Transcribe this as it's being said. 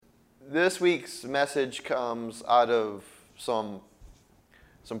This week's message comes out of some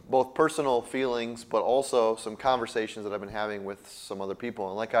both personal feelings, but also some conversations that I've been having with some other people.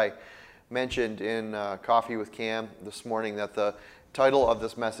 And like I mentioned in Coffee with Cam this morning, that the title of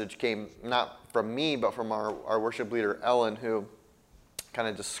this message came not from me, but from our worship leader, Ellen, who kind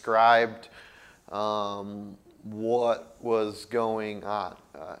of described what was going on.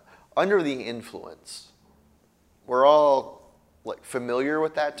 Under the influence. We're all like familiar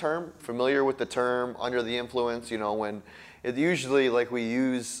with that term, familiar with the term under the influence, you know, when it usually like we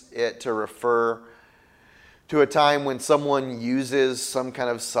use it to refer to a time when someone uses some kind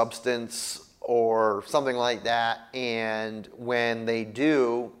of substance or something like that, and when they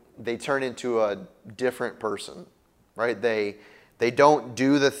do, they turn into a different person, right? They don't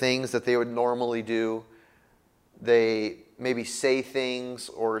do the things that they would normally do. They maybe say things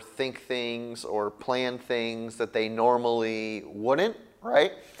or think things or plan things that they normally wouldn't,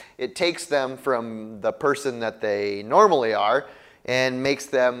 right? It takes them from the person that they normally are and makes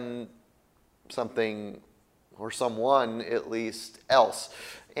them something or someone at least else.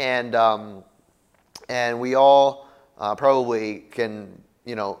 And we all probably can,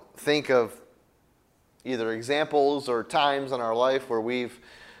 you know, think of either examples or times in our life where we've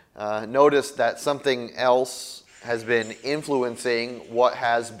noticed that something else has been influencing what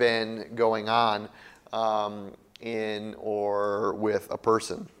has been going on in or with a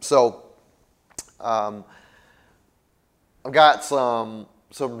person. So I've got some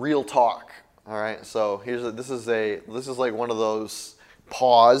real talk. All right. So this is like one of those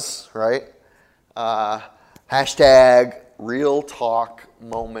pause, right? Hashtag real talk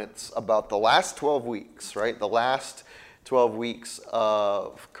moments about the last 12 weeks, right? The last 12 weeks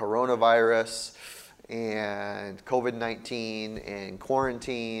of coronavirus and COVID-19 and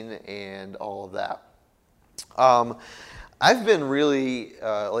quarantine and all of that. I've been really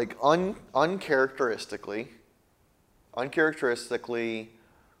uncharacteristically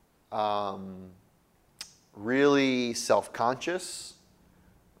really self-conscious,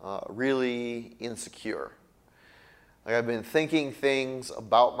 really insecure. Like I've been thinking things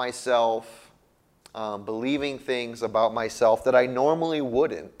about myself, believing things about myself that I normally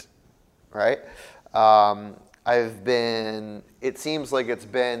wouldn't, right? It seems like it's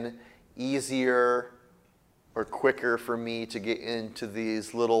been easier or quicker for me to get into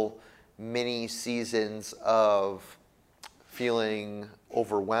these little mini seasons of feeling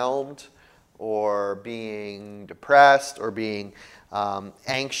overwhelmed or being depressed or being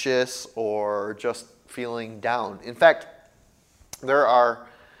anxious or just feeling down. In fact, there are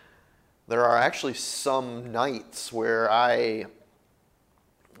actually some nights where I,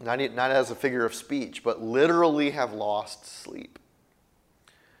 not as a figure of speech, but literally have lost sleep.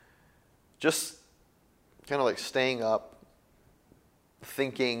 Just kind of like staying up,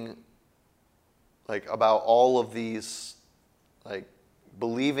 thinking like about all of these, like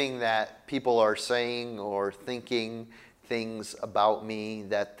believing that people are saying or thinking things about me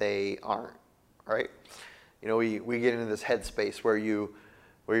that they aren't, right? You know, we get into this headspace where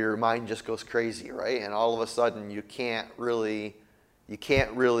your mind just goes crazy, right? And all of a sudden you can't really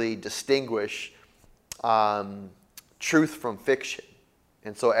distinguish truth from fiction.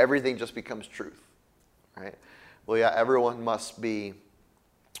 And so everything just becomes truth, right? Well, yeah, everyone must be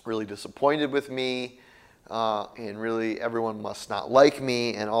really disappointed with me, and really everyone must not like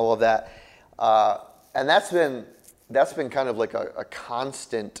me and all of that. And that's been kind of like a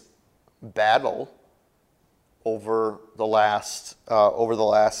constant battle over the last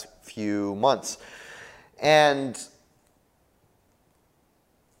few months. And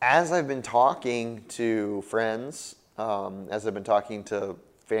as I've been talking to friends, as I've been talking to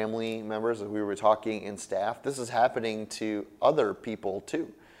family members, as we were talking in staff, this is happening to other people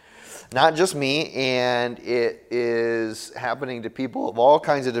too. Not just me, and it is happening to people of all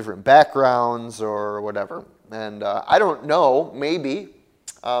kinds of different backgrounds or whatever. And I don't know, maybe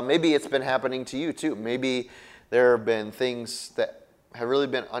it's been happening to you too. Maybe there have been things that have really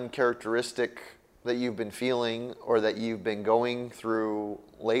been uncharacteristic that you've been feeling or that you've been going through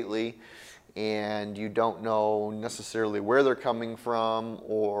lately, and you don't know necessarily where they're coming from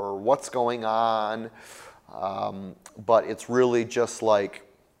or what's going on, but it's really just like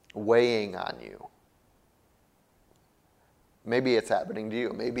weighing on you. Maybe it's happening to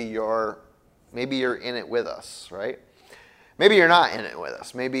you. Maybe you're in it with us, right? Maybe you're not in it with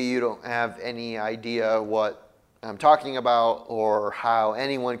us. Maybe you don't have any idea what I'm talking about or how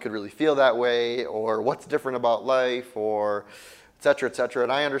anyone could really feel that way or what's different about life or et cetera, et cetera.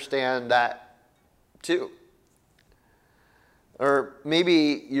 And I understand that too. Or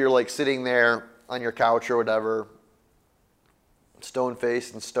maybe you're like sitting there on your couch or whatever,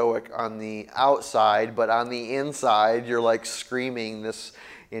 stone-faced and stoic on the outside, but on the inside, you're like screaming this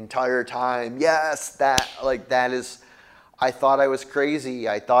entire time, yes, that is, I thought I was crazy.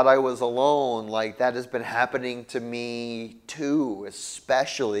 I thought I was alone. Like, that has been happening to me too,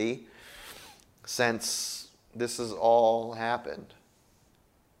 especially since this has all happened.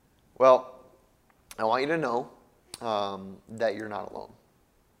 Well, I want you to know that you're not alone.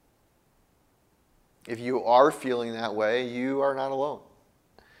 If you are feeling that way, you are not alone.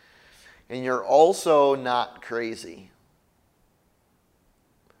 And you're also not crazy.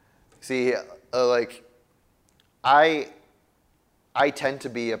 See, I tend to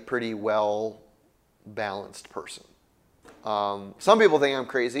be a pretty well-balanced person. Some people think I'm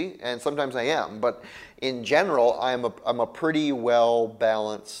crazy, and sometimes I am. But in general, I'm a pretty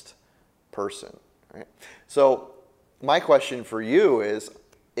well-balanced person. Right? So my question for you is,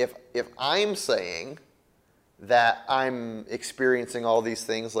 if I'm saying that I'm experiencing all these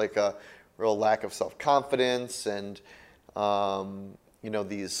things like a real lack of self-confidence and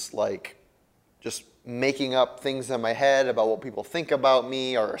these like just making up things in my head about what people think about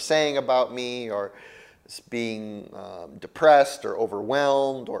me or are saying about me, or being depressed or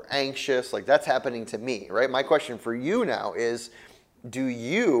overwhelmed or anxious, like that's happening to me, right? My question for you now is, do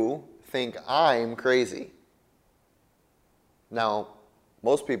you think I'm crazy? Now,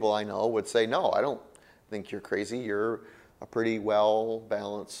 most people I know would say, no, I don't think you're crazy. You're a pretty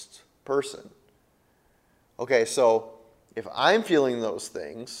well-balanced person. Okay, so if I'm feeling those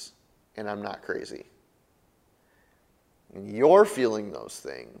things and I'm not crazy, and you're feeling those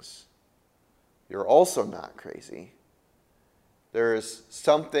things, you're also not crazy, there's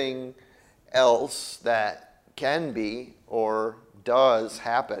something else that can be or does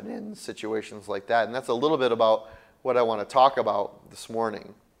happen in situations like that. And that's a little bit about what I want to talk about this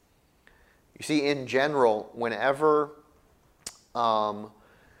morning. You see, in general, whenever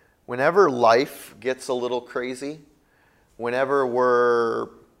life gets a little crazy, whenever we're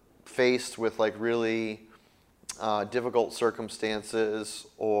faced with like really difficult circumstances,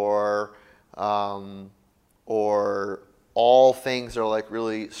 or all things are like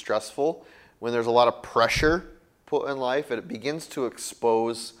really stressful, when there's a lot of pressure put in life, it begins to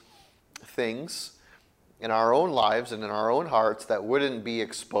expose things in our own lives and in our own hearts that wouldn't be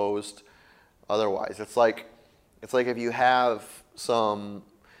exposed otherwise. It's like if you have something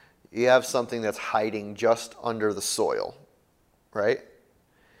that's hiding just under the soil, right?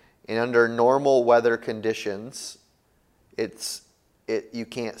 And under normal weather conditions, you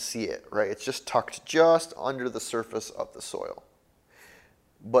can't see it, right? It's just tucked just under the surface of the soil.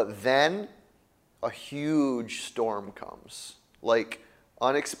 But then a huge storm comes, like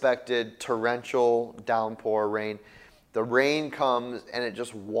unexpected torrential downpour rain. The rain comes and it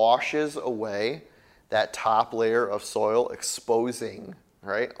just washes away that top layer of soil, exposing,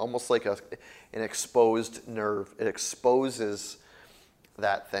 right? Almost like an exposed nerve. It exposes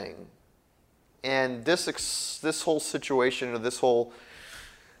that thing. And this whole situation, or this whole,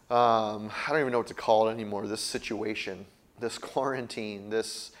 I don't even know what to call it anymore, this situation, this quarantine,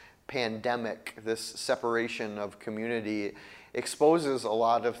 this pandemic, this separation of community, exposes a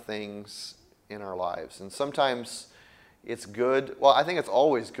lot of things in our lives. And sometimes it's good, well, I think it's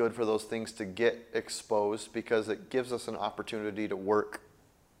always good for those things to get exposed, because it gives us an opportunity to work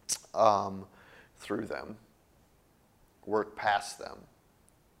through them, work past them.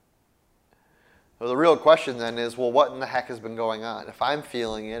 So the real question then is, well, what in the heck has been going on? If I'm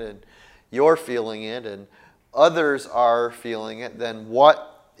feeling it and you're feeling it and others are feeling it, then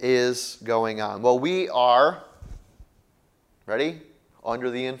what is going on? Well, we are, ready? Under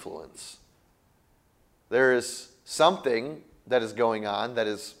the influence. There is something that is going on that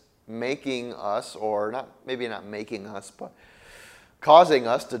is making us, or maybe not making us, but causing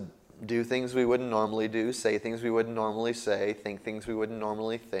us to do things we wouldn't normally do, say things we wouldn't normally say, think things we wouldn't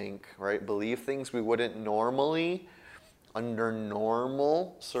normally think, right? Believe things we wouldn't normally, under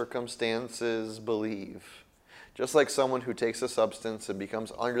normal circumstances, believe. Just like someone who takes a substance and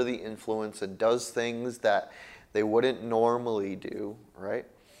becomes under the influence and does things that they wouldn't normally do, right?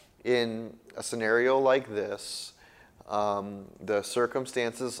 In a scenario like this, the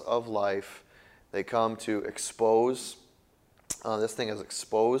circumstances of life, they come to expose, this thing has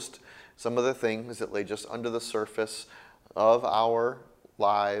exposed some of the things that lay just under the surface of our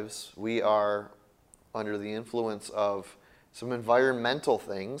lives. We are under the influence of some environmental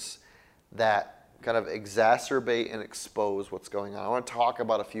things that kind of exacerbate and expose what's going on. I want to talk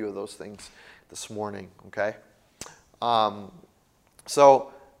about a few of those things this morning, okay?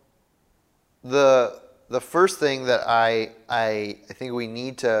 So the first thing that I think we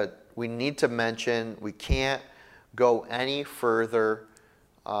need to mention, we can't go any further.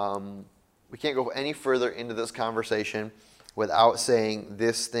 We can't go any further into this conversation without saying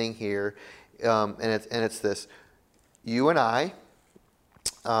this thing here, and it's this: you and I,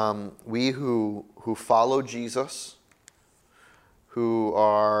 we who follow Jesus, who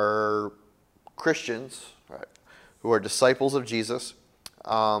are Christians, right, who are disciples of Jesus,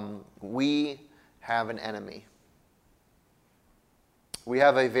 we have an enemy. We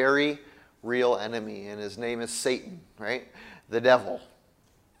have a very real enemy, and his name is Satan, right? The devil.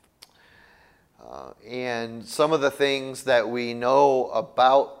 And some of the things that we know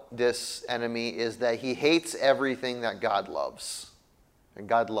about this enemy is that he hates everything that God loves. And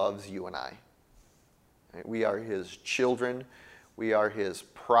God loves you and I. Right? We are his children. We are his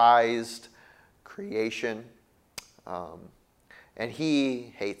prized creation. And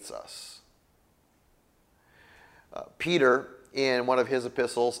he hates us. Peter, in one of his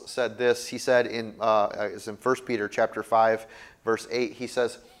epistles, said this. He said it's in 1 Peter chapter 5, verse 8, he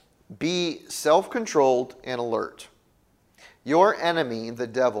says, "Be self-controlled and alert. Your enemy, the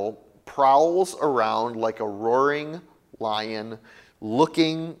devil, prowls around like a roaring lion,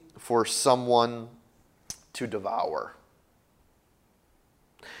 looking for someone to devour."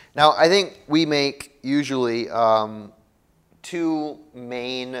 Now, I think we make usually two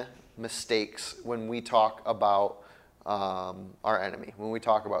main mistakes when we talk about our enemy, when we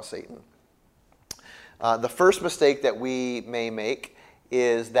talk about Satan. The first mistake that we may make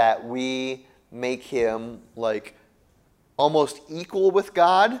is that we make him like almost equal with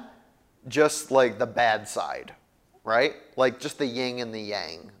God, just like the bad side, right? Like just the yin and the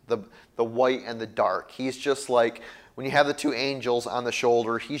yang, the white and the dark. He's just like, when you have the two angels on the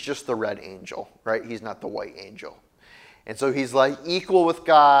shoulder, he's just the red angel, right? He's not the white angel. And so he's like equal with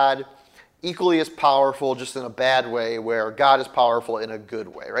God, equally as powerful, just in a bad way, where God is powerful in a good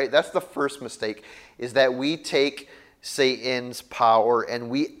way, right? That's the first mistake, is that we take Satan's power and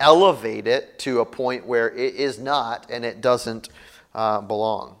we elevate it to a point where it is not and it doesn't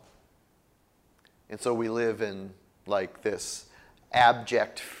belong. And so we live in like this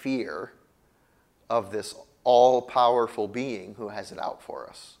abject fear of this all-powerful being who has it out for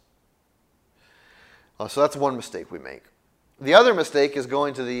us. So that's one mistake we make. The other mistake is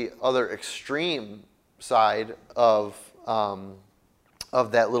going to the other extreme side of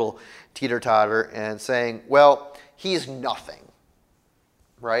that little teeter-totter and saying, well, he's nothing,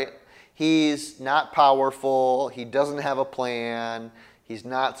 right? He's not powerful. He doesn't have a plan. He's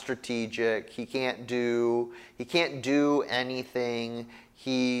not strategic. He can't do anything.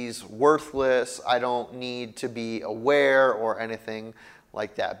 He's worthless. I don't need to be aware or anything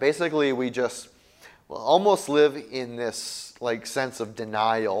like that. Basically, we just almost live in this like sense of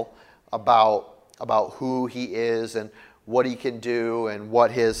denial about who he is and what he can do and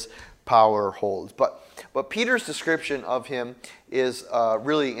what his power holds. But Peter's description of him is a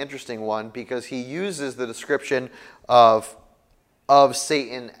really interesting one, because he uses the description of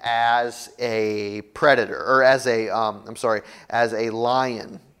Satan as a predator, or as a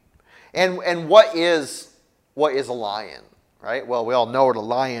lion. And what is a lion, right? Well, we all know what a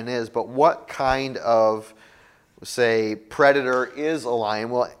lion is, but what kind of, say, predator is a lion?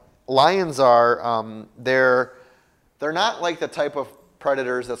 Well, lions are they're not like the type of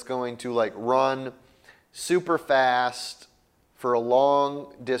predators that's going to like run super fast for a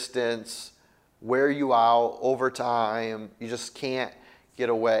long distance, wear you out over time. You just can't get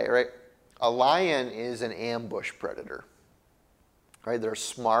away, right? A lion is an ambush predator, right? They're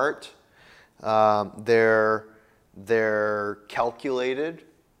smart. They're calculated,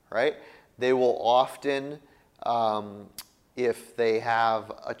 right? They will often, if they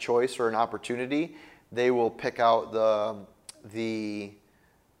have a choice or an opportunity, they will pick out the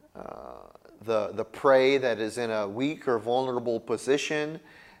prey that is in a weak or vulnerable position,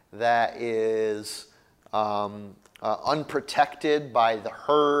 that is unprotected by the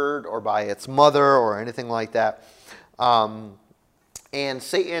herd or by its mother or anything like that. And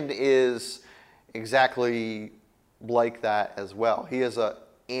Satan is exactly like that as well. He is a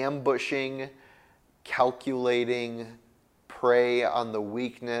ambushing, calculating prey on the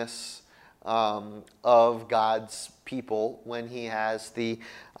weakness of God's people when he has the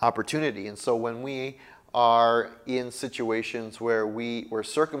opportunity. And so when we are in situations where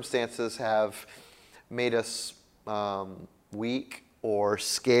circumstances have made us weak or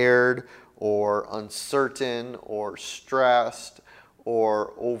scared or uncertain or stressed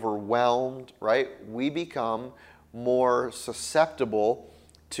or overwhelmed, right? We become more susceptible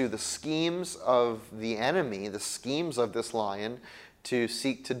to the schemes of the enemy, the schemes of this lion to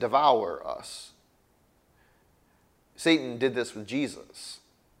seek to devour us. Satan did this with Jesus.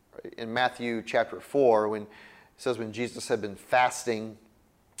 Right? In Matthew chapter 4, when says when Jesus had been fasting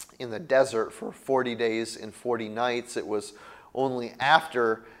in the desert for 40 days and 40 nights, it was only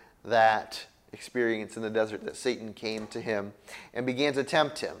after that experience in the desert that Satan came to him and began to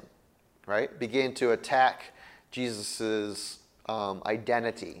tempt him, right? Began to attack Jesus'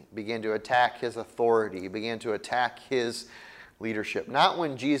 identity, began to attack his authority, began to attack his leadership. Not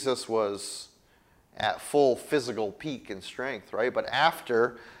when Jesus was at full physical peak and strength, right? But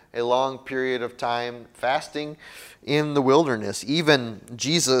after a long period of time fasting in the wilderness. Even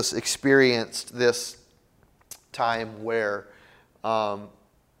Jesus experienced this time where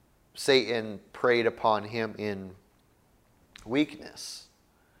Satan preyed upon him in weakness.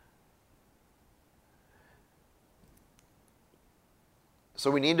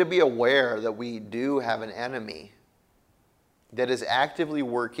 So we need to be aware that we do have an enemy that is actively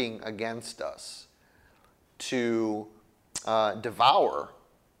working against us to devour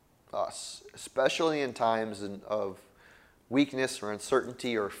us, especially in times of weakness or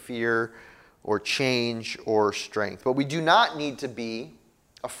uncertainty or fear or change or strength. But we do not need to be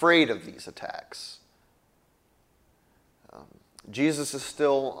afraid of these attacks. Jesus is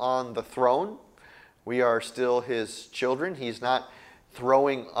still on the throne. We are still his children. He's not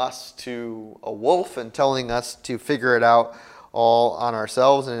throwing us to a wolf and telling us to figure it out all on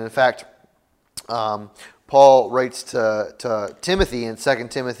ourselves. And in fact, Paul writes to Timothy in 2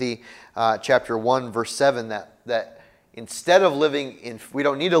 Timothy chapter 1, verse 7, that instead of living in, we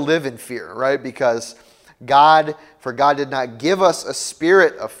don't need to live in fear, right? Because God did not give us a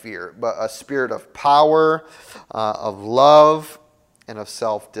spirit of fear, but a spirit of power, of love, and of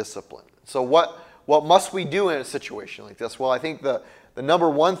self-discipline. So what must we do in a situation like this? Well, I think the number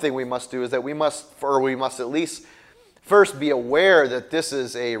one thing we must do is that we must at least first be aware that this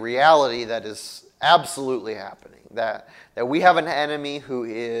is a reality that is absolutely happening, that we have an enemy who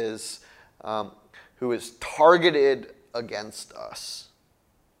is targeted against us.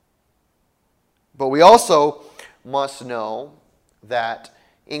 But we also must know that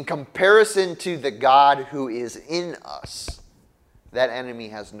in comparison to the God who is in us, that enemy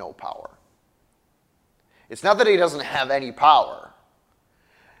has no power. It's not that he doesn't have any power,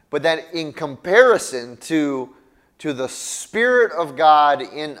 but that in comparison to the Spirit of God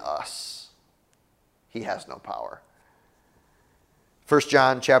in us, he has no power. 1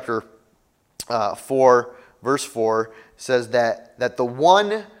 John chapter 4, verse 4 says that the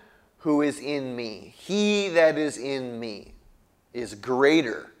one who is in me, he that is in me, is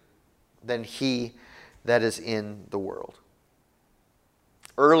greater than he that is in the world.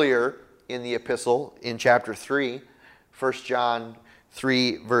 Earlier in the epistle, in chapter 3, 1 John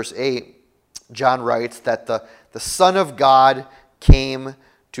 3, verse 8, John writes that the Son of God came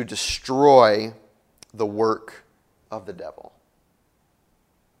to destroy the work of the devil.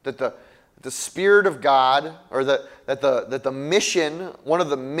 That the Spirit of God, or that the mission, one of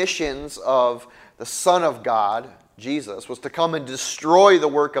the missions of the Son of God, Jesus, was to come and destroy the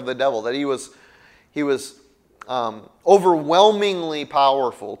work of the devil. That he was overwhelmingly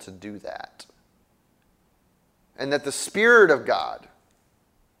powerful to do that. And that the Spirit of God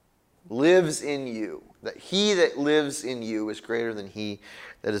lives in you. That he that lives in you is greater than he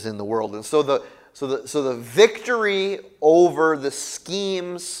that is in the world. And so the victory over the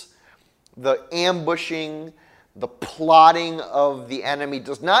schemes, the ambushing, the plotting of the enemy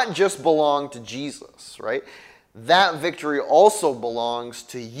does not just belong to Jesus, right? That victory also belongs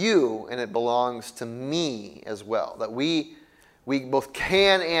to you, and it belongs to me as well. That we both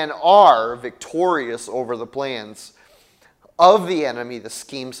can and are victorious over the plans of the enemy, the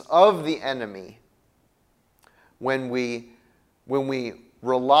schemes of the enemy, when we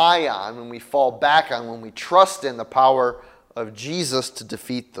rely on, when we fall back on, when we trust in the power of Jesus to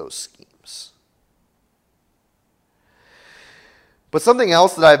defeat those schemes. But something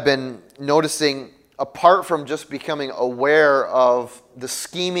else that I've been noticing, apart from just becoming aware of the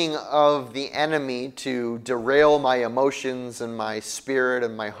scheming of the enemy to derail my emotions and my spirit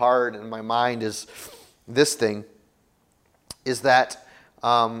and my heart and my mind, is this thing, is that,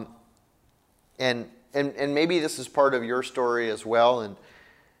 and maybe this is part of your story as well, and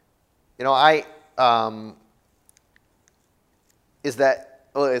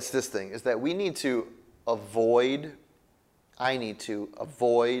it's this thing, is that we need to avoid, I need to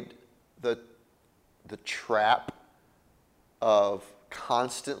avoid the trap of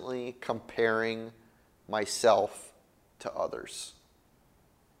constantly comparing myself to others.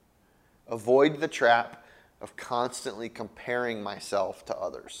 Avoid the trap of constantly comparing myself to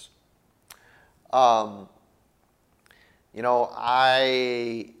others. I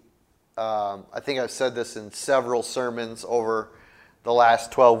think I've said this in several sermons over the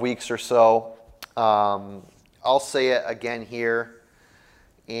last 12 weeks or so. I'll say it again here,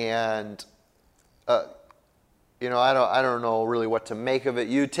 and I don't know really what to make of it.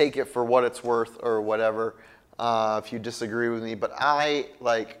 You take it for what it's worth or whatever. If you disagree with me, but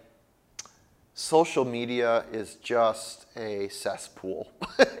social media is just a cesspool.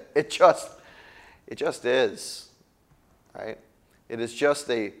 It just is, right? It is just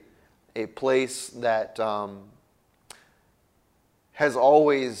a place that has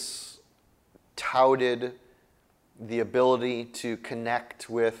always touted the ability to connect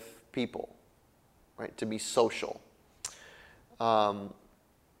with people, right? To be social. But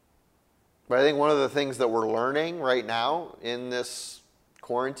I think one of the things that we're learning right now in this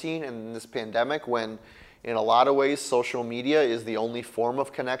quarantine and in this pandemic, when in a lot of ways social media is the only form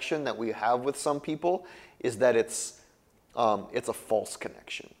of connection that we have with some people, is that it's a false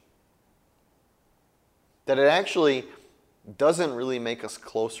connection. That it actually doesn't really make us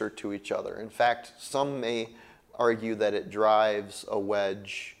closer to each other. In fact, some may argue that it drives a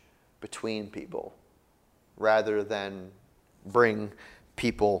wedge between people rather than bring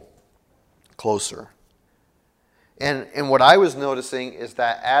people closer. And what I was noticing is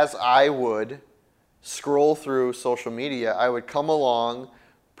that as I would scroll through social media, I would come along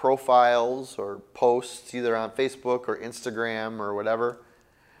profiles or posts either on Facebook or Instagram or whatever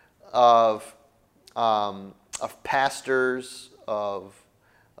of pastors, of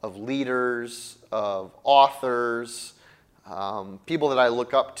leaders, of authors, people that I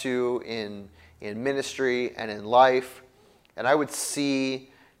look up to in ministry and in life, and I would see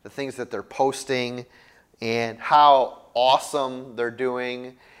the things that they're posting and how awesome they're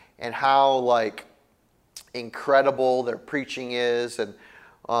doing and how incredible their preaching is, and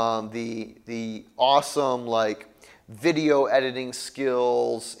the awesome video editing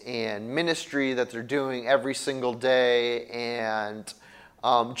skills and ministry that they're doing every single day, and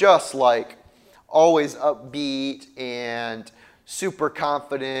just always upbeat and super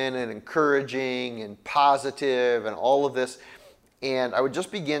confident and encouraging and positive and all of this. And I would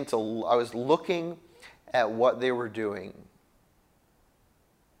just I was looking at what they were doing,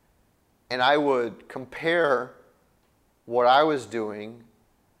 and I would compare what I was doing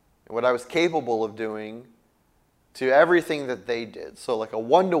and what I was capable of doing to everything that they did. So like a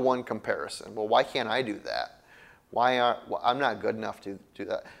one-to-one comparison. Well, why can't I do that? I'm not good enough to do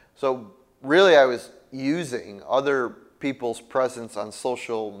that. So really I was using other people's presence on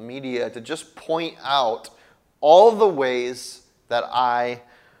social media to just point out all the ways that I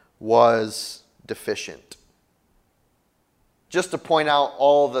was deficient. Just to point out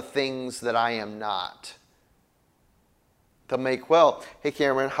all the things that I am not. To make, hey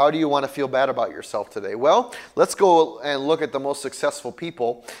Cameron, how do you want to feel bad about yourself today? Well, let's go and look at the most successful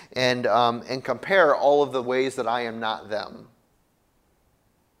people and compare all of the ways that I am not them.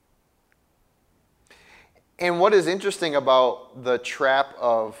 And what is interesting about the trap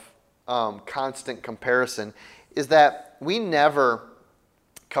of constant comparison is that we never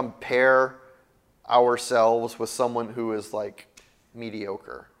compare ourselves with someone who is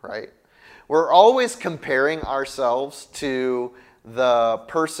mediocre, right? We're always comparing ourselves to the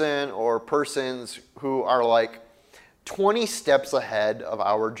person or persons who are 20 steps ahead of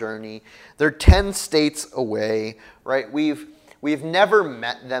our journey. They're 10 states away, right? We've never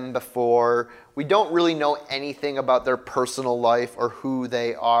met them before. We don't really know anything about their personal life or who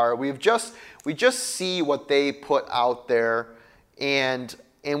they are. We just see what they put out there, and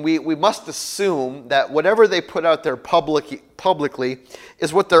we must assume that whatever they put out there publicly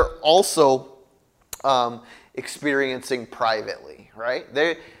is what they're also experiencing privately, right?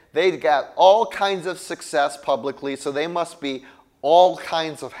 They got all kinds of success publicly, so they must be all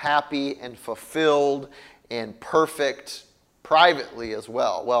kinds of happy and fulfilled and perfect privately as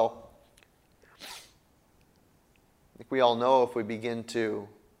well. Well, I think we all know, if we begin to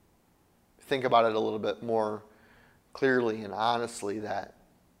think about it a little bit more clearly and honestly, that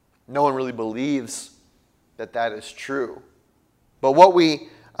no one really believes that that is true. But what we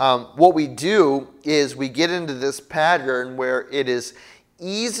do is we get into this pattern where it is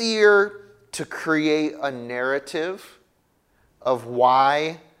easier to create a narrative of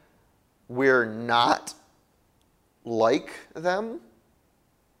why we're not like them,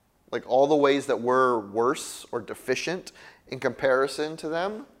 like all the ways that we're worse or deficient in comparison to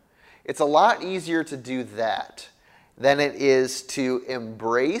them. It's a lot easier to do that than it is to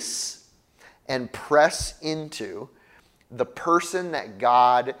embrace and press into the person that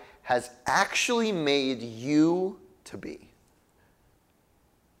God has actually made you to be.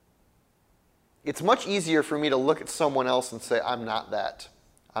 It's much easier for me to look at someone else and say, I'm not that.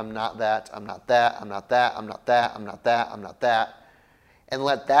 I'm not that. I'm not that. I'm not that. I'm not that. I'm not that. I'm not that. And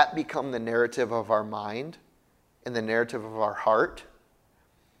let that become the narrative of our mind, in the narrative of our heart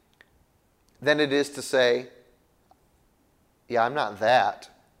than it is to say, yeah, I'm not that,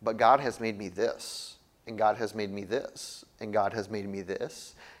 but God has made me this, and God has made me this, and God has made me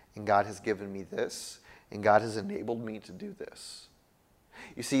this, and God has given me this, and God has enabled me to do this.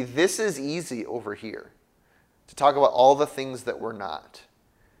 You see, this is easy over here, to talk about all the things that we're not.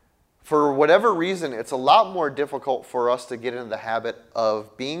 For whatever reason, it's a lot more difficult for us to get into the habit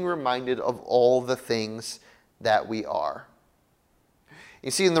of being reminded of all the things that we are. You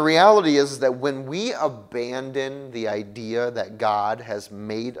see, and the reality is that when we abandon the idea that God has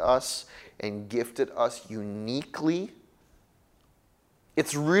made us and gifted us uniquely,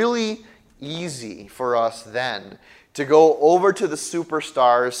 it's really easy for us then to go over to the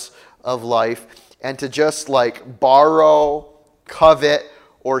superstars of life and to just like borrow, covet,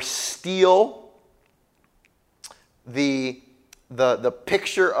 or steal the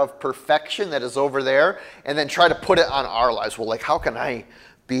picture of perfection that is over there and then try to put it on our lives. Well, like, how can I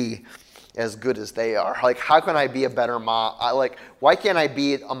be as good as they are? Like, how can I be a better mom? Why can't I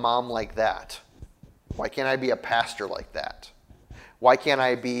be a mom like that? Why can't I be a pastor like that? Why can't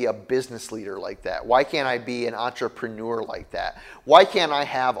I be a business leader like that? Why can't I be an entrepreneur like that? Why can't I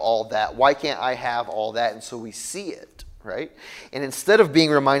have all that? Why can't I have all that? And so we see it, right? And instead of being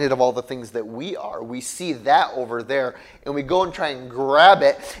reminded of all the things that we are, we see that over there, and we go and try and grab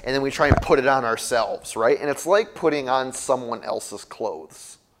it, and then we try and put it on ourselves, right? And it's like putting on someone else's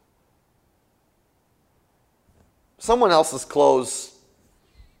clothes. Someone else's clothes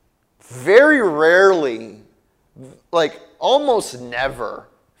very rarely, like almost never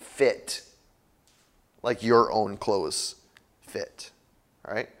fit like your own clothes fit,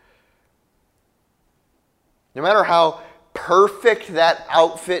 right? No matter how perfect that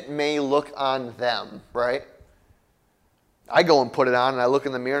outfit may look on them, right? I go and put it on and I look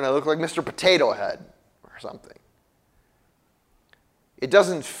in the mirror and I look like Mr. Potato Head or something. It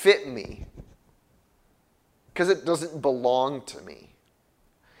doesn't fit me because it doesn't belong to me.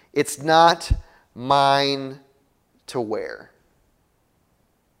 It's not mine to wear.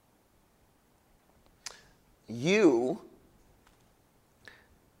 You,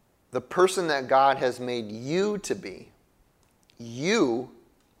 the person that God has made you to be, you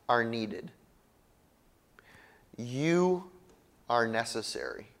are needed. You are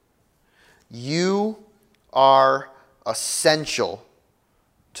necessary. You are essential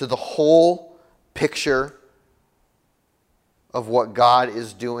to the whole picture of what God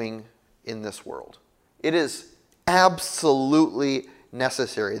is doing in this world. It is absolutely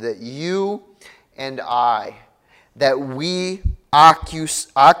necessary that you and I, that we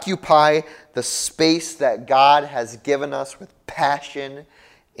occupy the space that God has given us with passion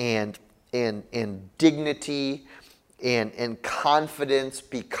and dignity and confidence,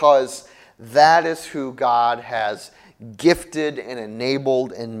 because that is who God has gifted and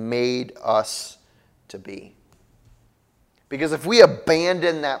enabled and made us to be. Because if we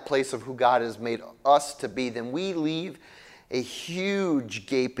abandon that place of who God has made us to be, then we leave a huge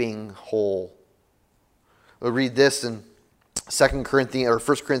gaping hole. We'll read this in 1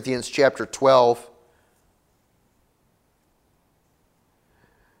 Corinthians chapter 12.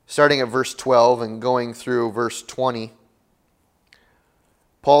 Starting at verse 12 and going through verse 20.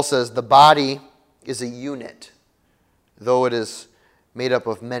 Paul says, "The body is a unit, though it is made up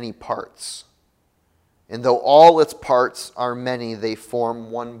of many parts. And though all its parts are many, they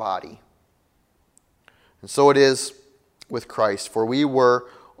form one body. And so it is with Christ. For we were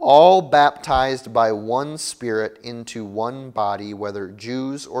all baptized by one Spirit into one body, whether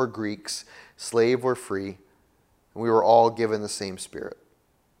Jews or Greeks, slave or free, and we were all given the same Spirit.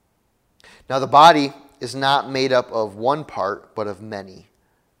 Now the body is not made up of one part, but of many.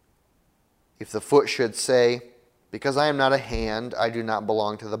 If the foot should say, 'Because I am not a hand, I do not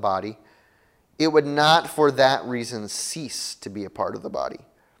belong to the body,' it would not for that reason cease to be a part of the body.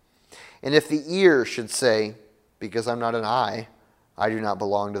 And if the ear should say, 'Because I'm not an eye, I do not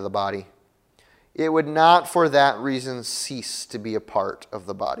belong to the body,' it would not for that reason cease to be a part of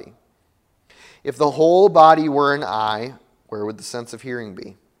the body. If the whole body were an eye, where would the sense of hearing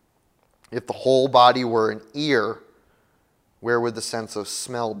be? If the whole body were an ear, where would the sense of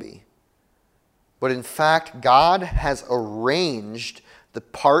smell be? But in fact, God has arranged the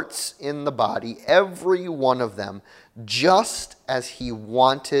parts in the body, every one of them, just as He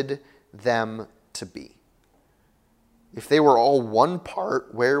wanted them to be. If they were all one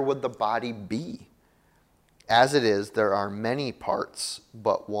part, where would the body be? As it is, there are many parts,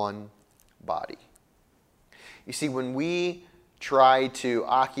 but one body." You see, when we try to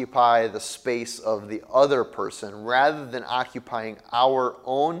occupy the space of the other person rather than occupying our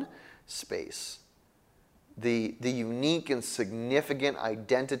own space, the unique and significant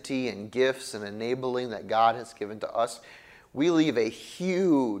identity and gifts and enabling that God has given to us, we leave a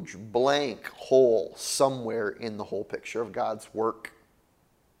huge blank hole somewhere in the whole picture of God's work.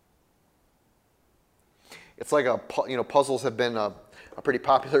 It's like puzzles have been a pretty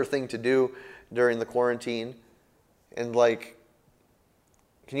popular thing to do during the quarantine. And like,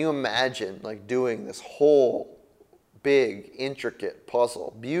 can you imagine like doing this whole big, intricate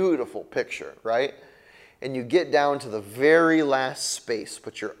puzzle, beautiful picture, right? And you get down to the very last space,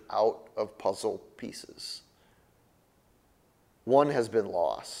 but you're out of puzzle pieces. One has been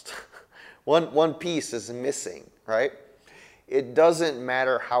lost. One piece is missing, right? It doesn't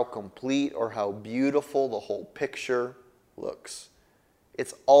matter how complete or how beautiful the whole picture looks.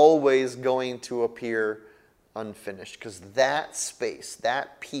 It's always going to appear unfinished because that space,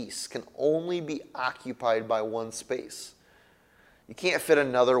 that piece can only be occupied by one space. You can't fit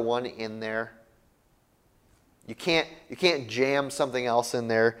another one in there. You can't jam something else in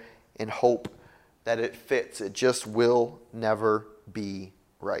there and hope that it fits. It just will never be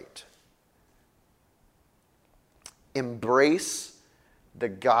right. Embrace the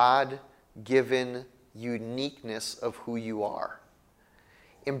God-given uniqueness of who you are.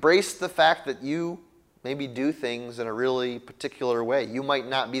 Embrace the fact that you maybe do things in a really particular way. You might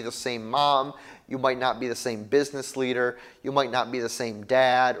not be the same mom. You might not be the same business leader. You might not be the same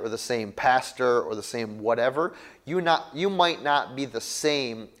dad or the same pastor or the same whatever. You might not be the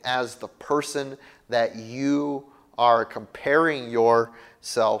same as the person that you are comparing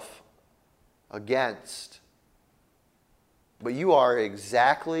yourself against. But you are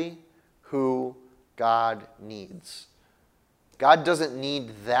exactly who God needs. God doesn't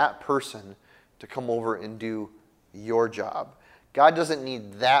need that person to come over and do your job. God doesn't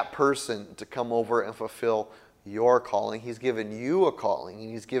need that person to come over and fulfill your calling. He's given you a calling, and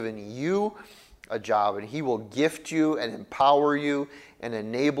He's given you a job, and He will gift you and empower you and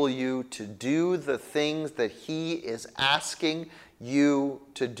enable you to do the things that He is asking you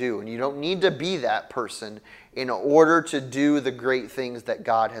to do. And you don't need to be that person in order to do the great things that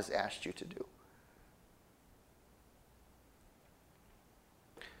God has asked you to do.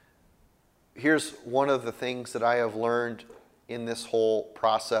 Here's one of the things that I have learned in this whole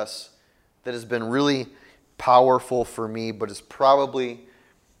process that has been really powerful for me, but is probably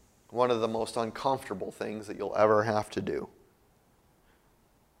one of the most uncomfortable things that you'll ever have to do.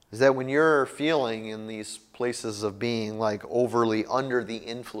 Is that when you're feeling in these places of being like overly under the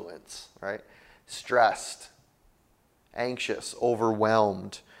influence, right? Stressed, anxious,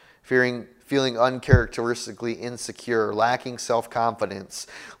 overwhelmed, feeling uncharacteristically insecure, lacking self-confidence,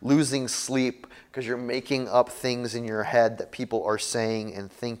 losing sleep because you're making up things in your head that people are saying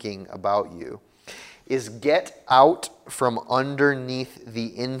and thinking about you, is get out from underneath the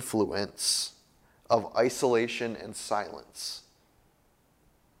influence of isolation and silence.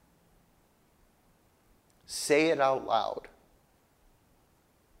 Say it out loud.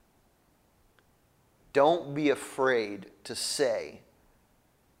 Don't be afraid to say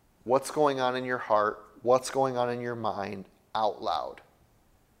what's going on in your heart, what's going on in your mind out loud.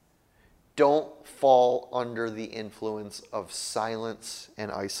 Don't fall under the influence of silence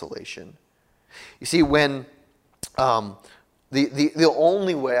and isolation. You see, when the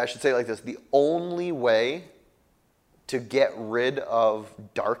only way, I should say it like this, the only way to get rid of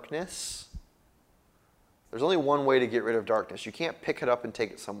darkness, there's only one way to get rid of darkness. You can't pick it up and take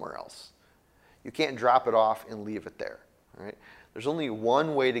it somewhere else. You can't drop it off and leave it there. All right? There's only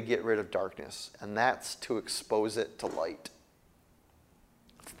one way to get rid of darkness, and that's to expose it to light.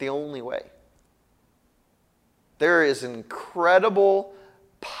 It's the only way. There is incredible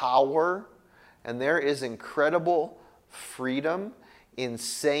power and there is incredible freedom in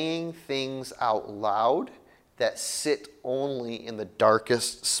saying things out loud that sit only in the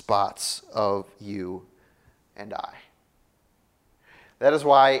darkest spots of you and I. That is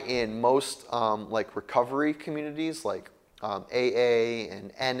why in most like recovery communities, like AA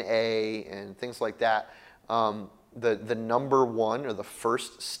and NA and things like that, the number one or the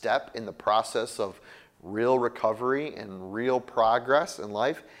first step in the process of real recovery and real progress in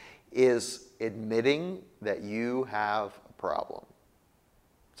life is admitting that you have a problem.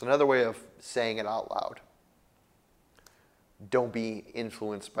 It's another way of saying it out loud. Don't be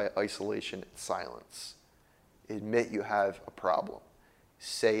influenced by isolation and silence. Admit you have a problem.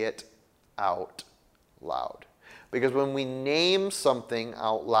 Say it out loud. Because when we name something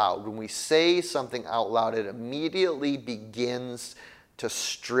out loud, when we say something out loud, it immediately begins to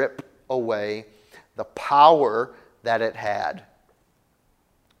strip away the power that it had.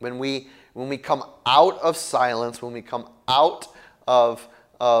 When we come out of silence, when we come out of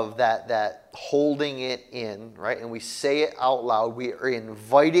of that holding it in, right? And we say it out loud. We are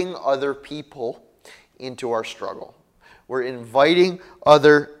inviting other people into our struggle. We're inviting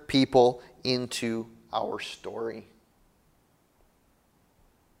other people into our story.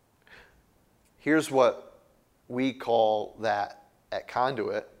 Here's what we call that at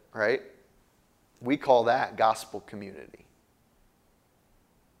Conduit, right? We call that gospel community.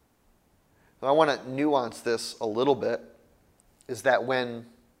 So I want to nuance this a little bit, is that when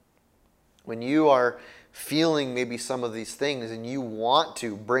you are feeling maybe some of these things and you want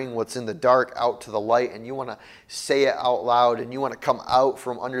to bring what's in the dark out to the light and you want to say it out loud and you want to come out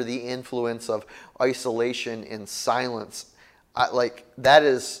from under the influence of isolation and silence, that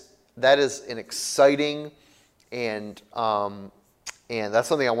is an exciting and that's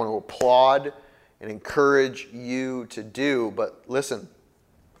something I want to applaud and encourage you to do. But listen,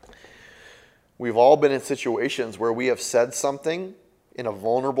 we've all been in situations where we have said something in a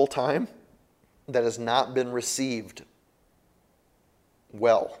vulnerable time that has not been received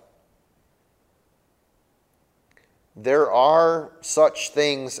well. There are such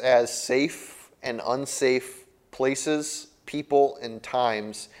things as safe and unsafe places, people, and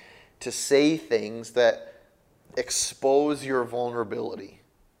times to say things that expose your vulnerability.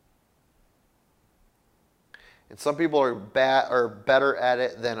 And some people are better at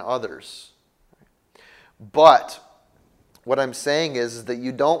it than others. But what I'm saying is that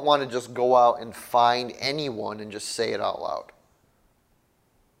you don't want to just go out and find anyone and just say it out loud.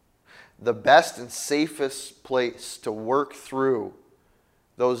 The best and safest place to work through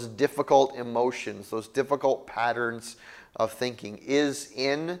those difficult emotions, those difficult patterns of thinking, is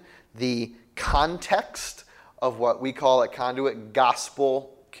in the context of what we call at Conduit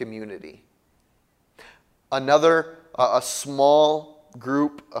gospel community. A small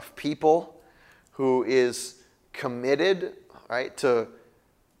group of people who is committed, right,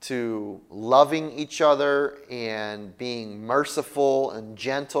 to loving each other and being merciful and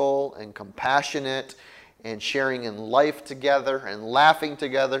gentle and compassionate and sharing in life together and laughing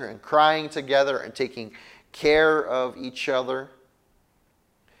together and crying together and taking care of each other,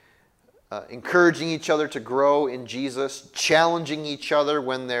 encouraging each other to grow in Jesus, challenging each other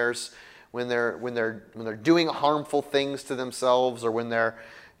when they're doing harmful things to themselves, or when they're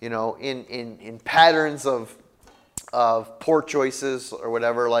in patterns of poor choices or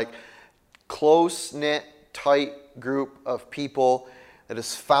whatever. Like, close-knit, tight group of people that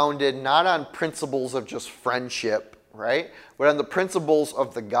is founded not on principles of just friendship, right, but on the principles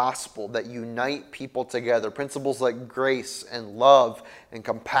of the gospel that unite people together. Principles like grace and love and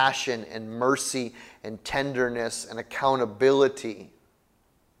compassion and mercy and tenderness and accountability.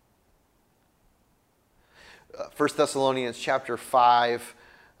 1 Thessalonians chapter 5,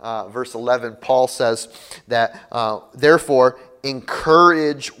 verse 11, Paul says that, therefore,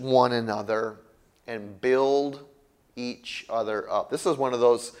 encourage one another and build each other up. This is one of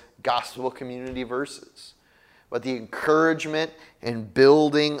those gospel community verses. But the encouragement and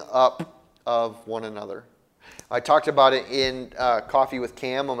building up of one another. I talked about it in Coffee with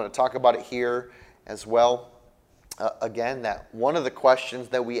Cam. I'm going to talk about it here as well. Again, that one of the questions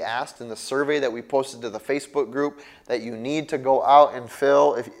that we asked in the survey that we posted to the Facebook group that you need to go out and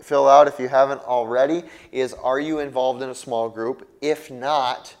fill out if you haven't already is, are you involved in a small group? If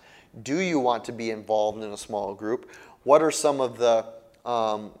not, do you want to be involved in a small group? What are some of the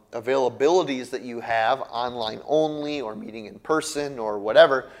availabilities that you have, online only or meeting in person or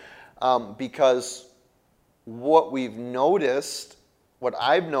whatever? Because what I've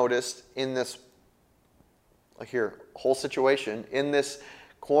noticed in this whole situation, in this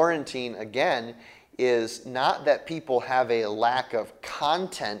quarantine again, is not that people have a lack of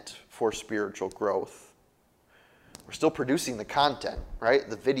content for spiritual growth. We're still producing the content, right?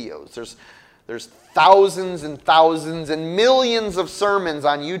 The videos. There's thousands and thousands and millions of sermons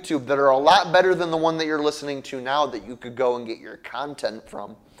on YouTube that are a lot better than the one that you're listening to now that you could go and get your content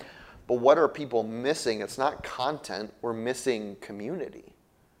from. But what are people missing? It's not content. We're missing community.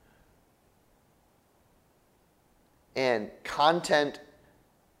 And content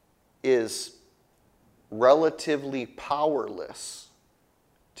is relatively powerless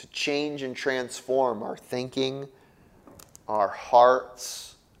to change and transform our thinking, our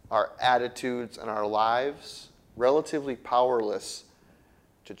hearts, our attitudes, and our lives. Relatively powerless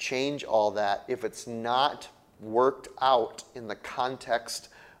to change all that if it's not worked out in the context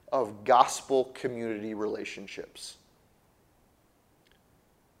of gospel community relationships.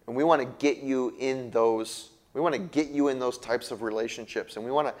 And we want to get you in those. We want to get you in those types of relationships, and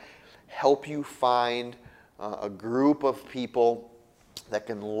we want to help you find a group of people that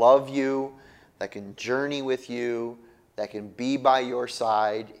can love you, that can journey with you, that can be by your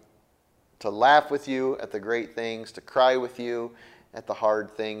side, to laugh with you at the great things, to cry with you at the hard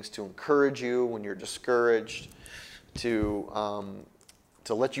things, to encourage you when you're discouraged, to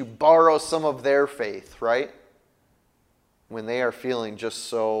let you borrow some of their faith, right? When they are feeling just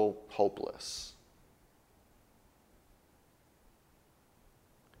so hopeless.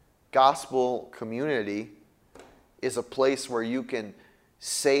 Gospel community is a place where you can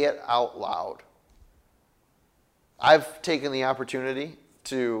say it out loud. I've taken the opportunity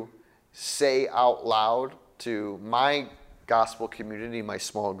to say out loud to my gospel community, my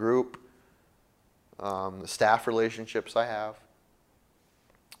small group, the staff relationships I have,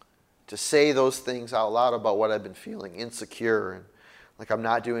 to say those things out loud about what I've been feeling, insecure, and like I'm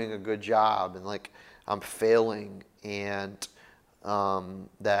not doing a good job, and like I'm failing, and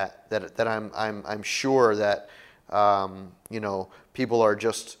that I'm sure that people are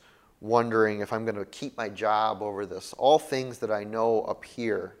just wondering if I'm going to keep my job over this. All things that I know up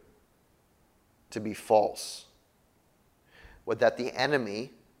here to be false. But that the enemy,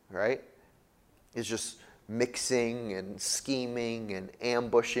 right, is just mixing and scheming and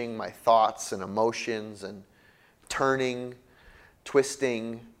ambushing my thoughts and emotions and turning,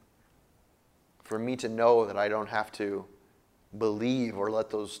 twisting, for me to know that I don't have to believe or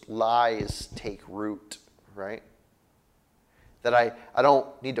let those lies take root, right? That I don't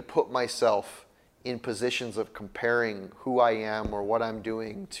need to put myself in positions of comparing who I am or what I'm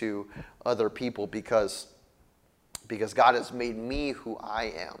doing to other people because God has made me who I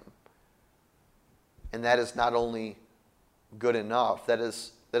am. And that is not only good enough, that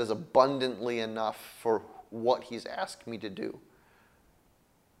is abundantly enough for what he's asked me to do.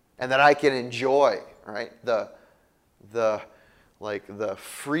 And that I can enjoy, right, the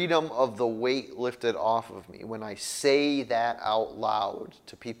freedom of the weight lifted off of me when I say that out loud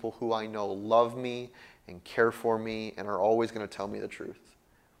to people who I know love me and care for me and are always going to tell me the truth.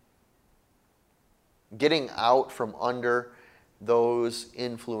 Getting out from under those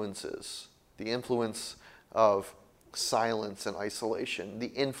influences, the influence of silence and isolation, the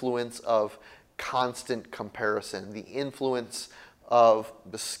influence of constant comparison, the influence of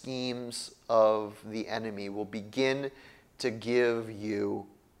the schemes of the enemy will begin to give you,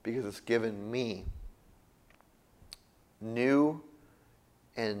 because it's given me, new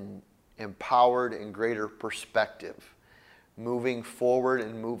and empowered and greater perspective, moving forward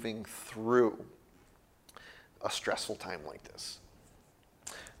and moving through a stressful time like this.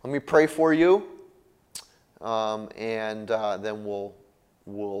 Let me pray for you, and then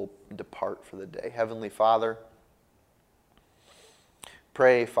we'll depart for the day. Heavenly Father,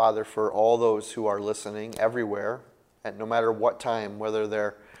 pray, Father, for all those who are listening everywhere, at no matter what time, whether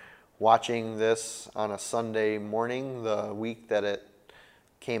they're watching this on a Sunday morning, the week that it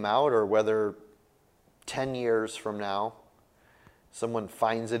came out, or whether 10 years from now, someone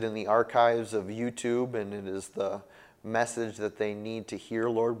finds it in the archives of YouTube and it is the message that they need to hear,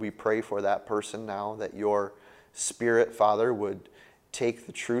 Lord, we pray for that person now, that your Spirit, Father, would take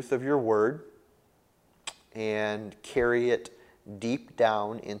the truth of your word and carry it deep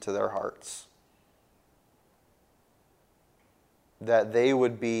down into their hearts. That they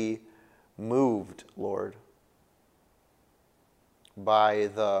would be moved, Lord, by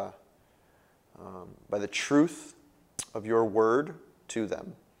the truth of your word to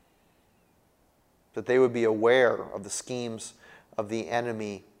them. That they would be aware of the schemes of the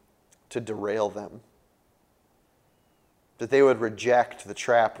enemy to derail them. That they would reject the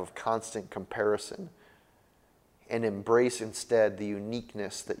trap of constant comparison and embrace instead the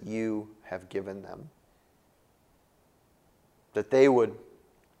uniqueness that you have given them. That they would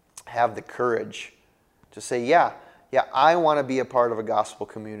have the courage to say, yeah, I want to be a part of a gospel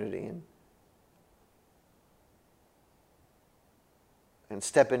community and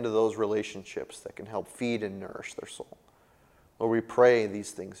step into those relationships that can help feed and nourish their soul. Lord, we pray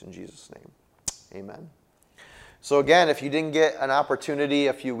these things in Jesus' name. Amen. So again, if you didn't get an opportunity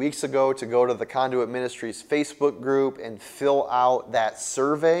a few weeks ago to go to the Conduit Ministries Facebook group and fill out that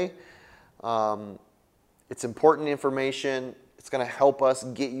survey, it's important information. It's going to help us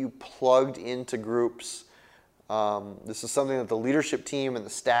get you plugged into groups. This is something that the leadership team and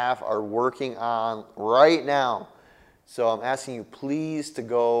the staff are working on right now. So I'm asking you please to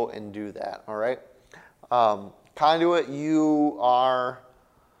go and do that, all right? Conduit, you are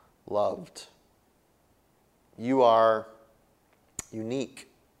loved. You are unique.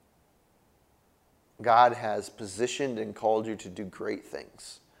 God has positioned and called you to do great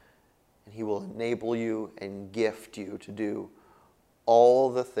things. And he will enable you and gift you to do all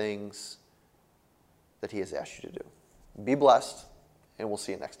the things that he has asked you to do. Be blessed, and we'll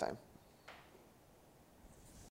see you next time.